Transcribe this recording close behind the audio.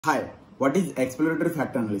Hi, what is exploratory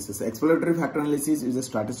factor analysis? Exploratory factor analysis is a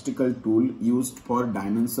statistical tool used for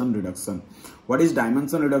dimension reduction. What is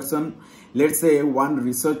dimension reduction? Let's say one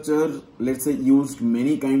researcher, used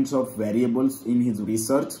many kinds of variables in his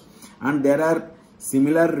research, and there are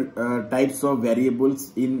similar types of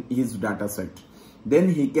variables in his data set. Then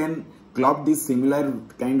he can club these similar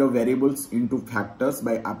kind of variables into factors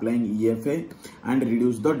by applying EFA and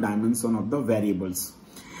reduce the dimension of the variables.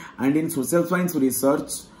 And in social science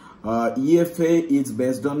research, EFA is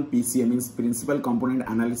based on PCA, means principal component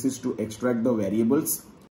analysis, to extract the variables,